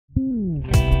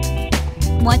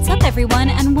What's up everyone,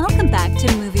 and welcome back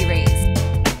to Movie Raised.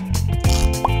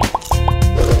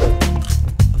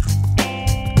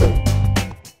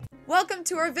 Welcome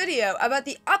to our video about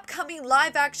the upcoming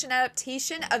live-action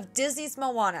adaptation of Disney's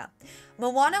Moana.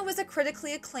 Moana was a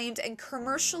critically acclaimed and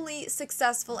commercially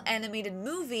successful animated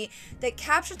movie that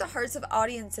captured the hearts of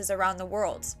audiences around the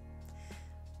world.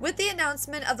 With the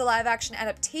announcement of the live-action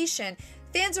adaptation,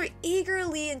 fans are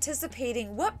eagerly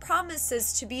anticipating what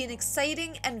promises to be an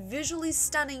exciting and visually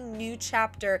stunning new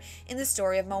chapter in the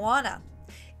story of Moana.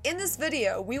 In this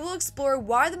video, we will explore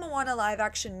why the Moana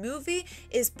live-action movie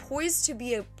is poised to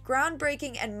be a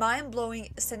groundbreaking and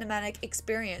mind-blowing cinematic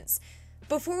experience.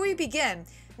 Before we begin,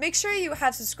 make sure you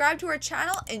have subscribed to our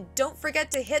channel and don't forget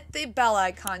to hit the bell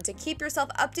icon to keep yourself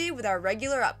updated with our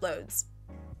regular uploads.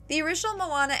 The original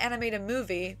Moana animated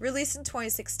movie, released in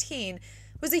 2016,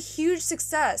 was a huge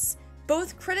success,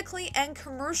 both critically and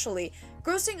commercially,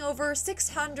 grossing over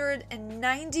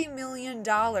 $690 million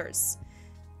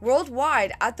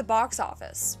worldwide at the box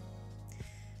office.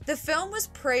 The film was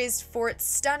praised for its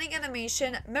stunning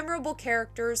animation, memorable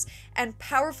characters, and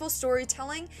powerful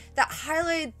storytelling that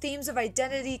highlighted themes of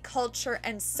identity, culture,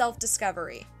 and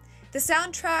self-discovery. The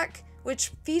soundtrack,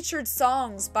 which featured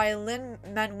songs by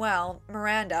Lin-Manuel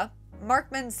Miranda,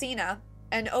 Mancina,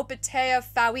 and Opetaia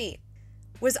Foa'i,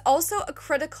 was also a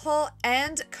critical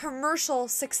and commercial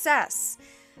success,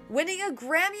 winning a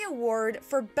Grammy Award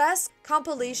for Best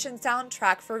Compilation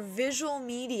Soundtrack for Visual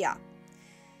Media.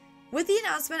 With the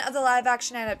announcement of the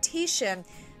live-action adaptation,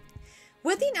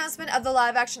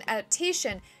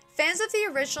 fans of the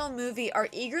original movie are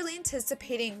eagerly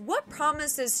anticipating what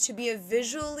promises to be a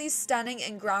visually stunning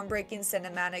and groundbreaking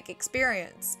cinematic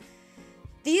experience.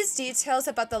 These details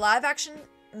about the live-action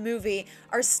movie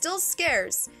are still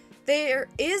scarce. There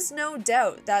is no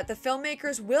doubt that the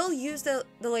filmmakers will use the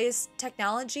latest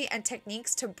technology and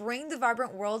techniques to bring the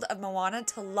vibrant world of Moana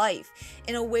to life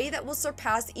in a way that will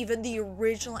surpass even the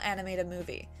original animated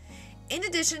movie. In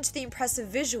addition to the impressive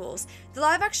visuals, the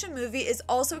live-action movie is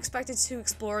also expected to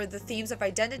explore the themes of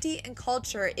identity and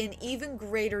culture in even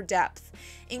greater depth,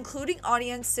 including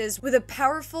audiences with a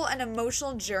powerful and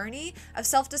emotional journey of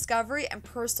self-discovery and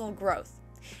personal growth.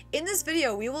 In this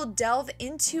video, we will delve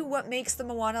into what makes the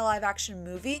Moana live-action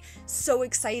movie so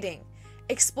exciting,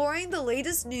 exploring the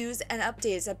latest news and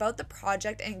updates about the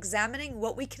project and examining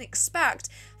what we can expect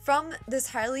from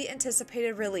this highly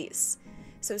anticipated release.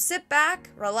 So sit back,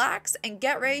 relax, and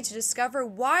get ready to discover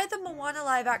why the Moana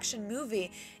live-action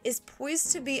movie is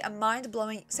poised to be a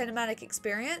mind-blowing cinematic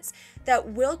experience that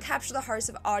will capture the hearts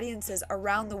of audiences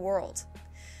around the world.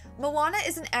 Moana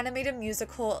is an animated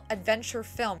musical adventure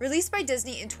film released by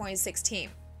Disney in 2016.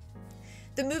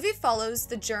 The movie follows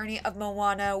the journey of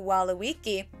Moana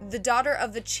Waliwiki, the daughter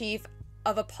of the chief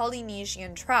of a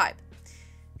Polynesian tribe,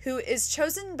 who is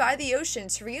chosen by the ocean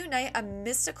to reunite a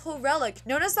mystical relic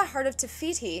known as the Heart of Te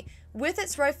Fiti with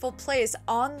its rightful place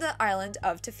on the island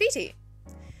of Te Fiti.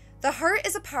 The heart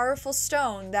is a powerful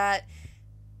stone that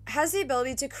has the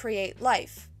ability to create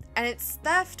life, and its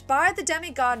theft by the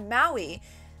demigod Maui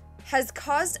has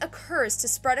caused a curse to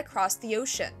spread across the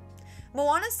ocean.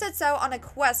 Moana sets out on a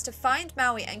quest to find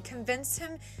Maui and convince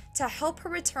him to help her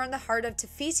return the Heart of Te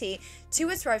Fiti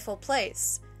to its rightful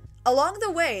place. Along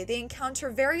the way, they encounter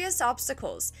various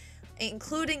obstacles,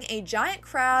 including a giant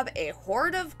crab, a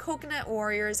horde of coconut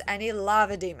warriors, and a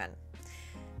lava demon.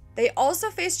 They also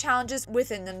face challenges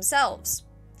within themselves,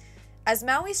 as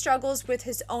Maui struggles with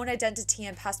his own identity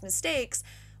and past mistakes,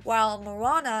 while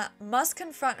Moana must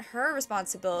confront her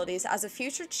responsibilities as a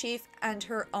future chief and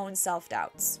her own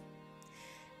self-doubts.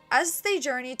 As they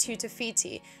journey to Te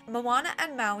Fiti, Moana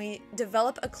and Maui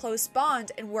develop a close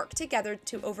bond and work together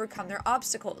to overcome their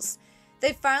obstacles.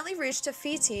 They finally reach Te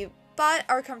Fiti, but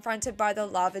are confronted by the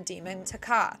lava demon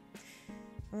Taka.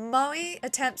 Maui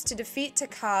attempts to defeat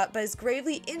Taka, but is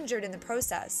gravely injured in the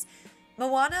process.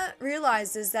 Moana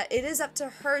realizes that it is up to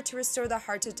her to restore the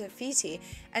Heart of Te Fiti,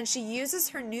 and she uses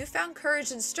her newfound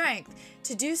courage and strength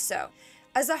to do so.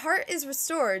 As the heart is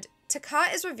restored, Taka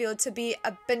is revealed to be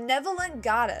a benevolent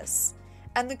goddess,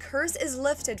 and the curse is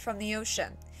lifted from the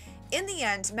ocean. In the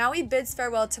end, Maui bids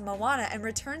farewell to Moana and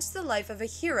returns to the life of a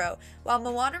hero, while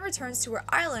Moana returns to her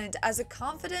island as a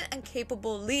confident and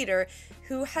capable leader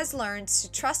who has learned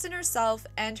to trust in herself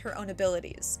and her own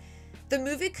abilities. The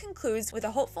movie concludes with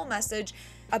a hopeful message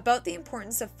about the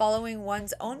importance of following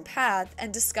one's own path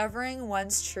and discovering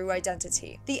one's true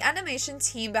identity. The animation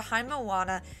team behind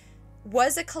Moana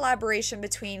was a collaboration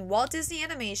between Walt Disney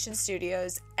Animation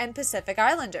Studios and Pacific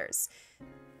Islanders.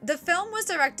 The film was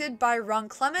directed by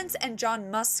Clements and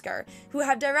John Musker, who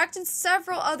have directed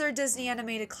several other Disney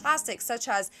animated classics such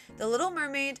as The Little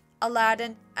Mermaid,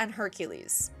 Aladdin, and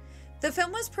Hercules. The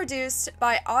film was produced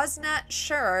by Osnat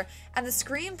Scherer, and the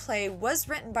screenplay was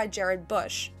written by Jared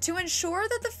Bush. To ensure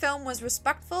that the film was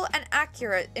respectful and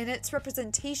accurate in its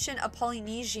representation of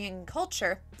Polynesian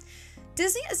culture,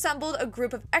 Disney assembled a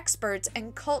group of experts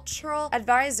and cultural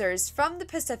advisors from the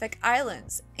Pacific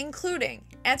Islands, including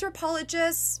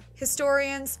anthropologists,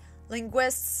 historians,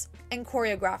 linguists, and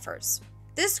choreographers.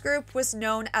 This group was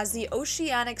known as the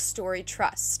Oceanic Story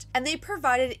Trust, and they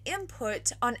provided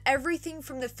input on everything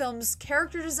from the film's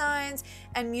character designs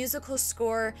and musical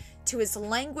score to its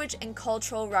language and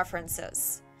cultural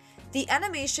references. The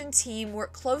animation team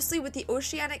worked closely with the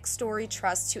Oceanic Story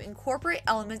Trust to incorporate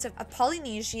elements of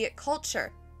Polynesian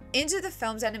culture into the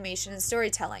film's animation and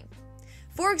storytelling.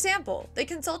 For example, they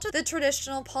consulted the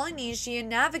traditional Polynesian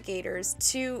navigators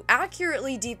to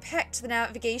accurately depict the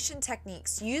navigation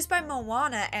techniques used by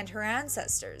Moana and her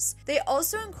ancestors. They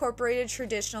also incorporated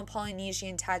traditional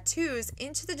Polynesian tattoos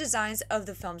into the designs of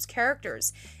the film's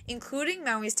characters, including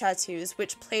Maui's tattoos,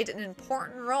 which played an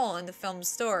important role in the film's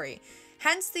story.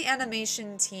 Hence, the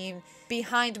animation team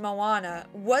behind Moana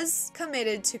was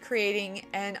committed to creating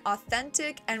an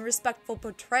authentic and respectful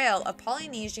portrayal of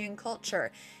Polynesian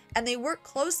culture, and they worked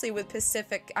closely with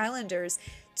Pacific Islanders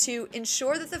to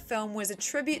ensure that the film was a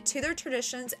tribute to their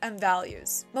traditions and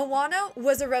values. Moana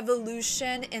was a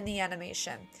revolution in the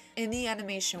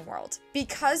animation world,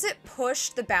 because it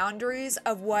pushed the boundaries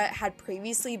of what had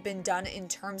previously been done in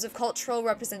terms of cultural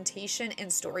representation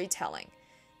and storytelling.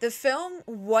 The film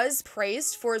was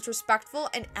praised for its respectful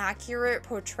and accurate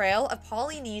portrayal of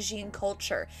Polynesian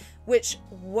culture, which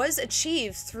was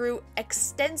achieved through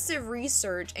extensive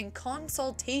research and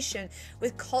consultation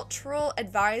with cultural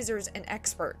advisors and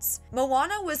experts.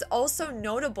 Moana was also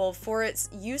notable for its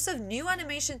use of new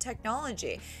animation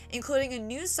technology, including a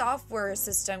new software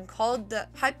system called the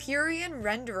Hyperion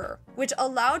Renderer, which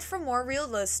allowed for more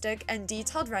realistic and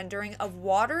detailed rendering of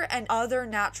water and other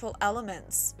natural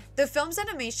elements. The film's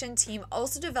animation team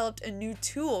also developed a new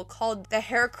tool called the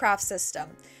Haircraft System,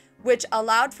 which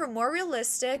allowed for more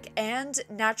realistic and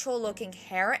natural-looking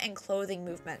hair and clothing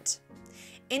movement.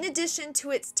 In addition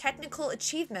to its technical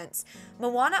achievements,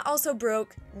 Moana also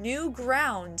broke new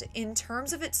ground in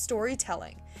terms of its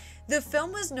storytelling. The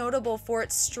film was notable for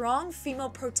its strong female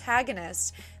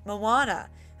protagonist, Moana,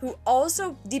 who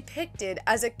also depicted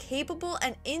as a capable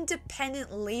and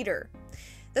independent leader.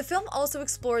 The film also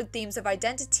explored themes of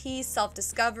identity,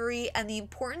 self-discovery, and the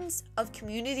importance of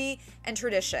community and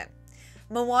tradition.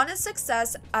 Moana's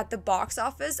success at the box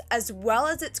office, as well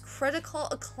as its critical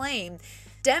acclaim,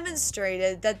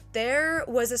 demonstrated that there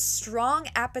was a strong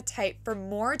appetite for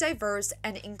more diverse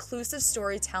and inclusive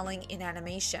storytelling in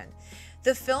animation.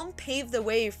 The film paved the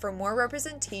way for more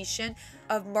representation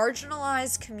of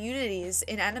marginalized communities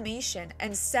in animation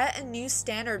and set a new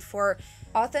standard for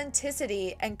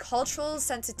authenticity and cultural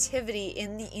sensitivity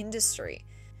in the industry.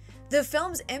 The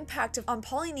film's impact on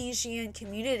Polynesian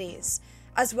communities,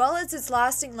 as well as its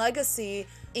lasting legacy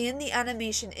in the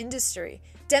animation industry,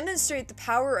 demonstrate the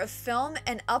power of film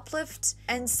and uplift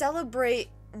and celebrate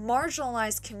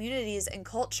marginalized communities and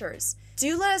cultures.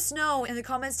 Do let us know in the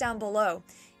comments down below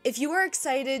if you are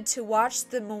excited to watch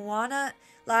the Moana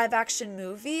live action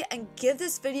movie, and give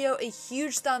this video a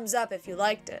huge thumbs up if you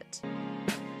liked it.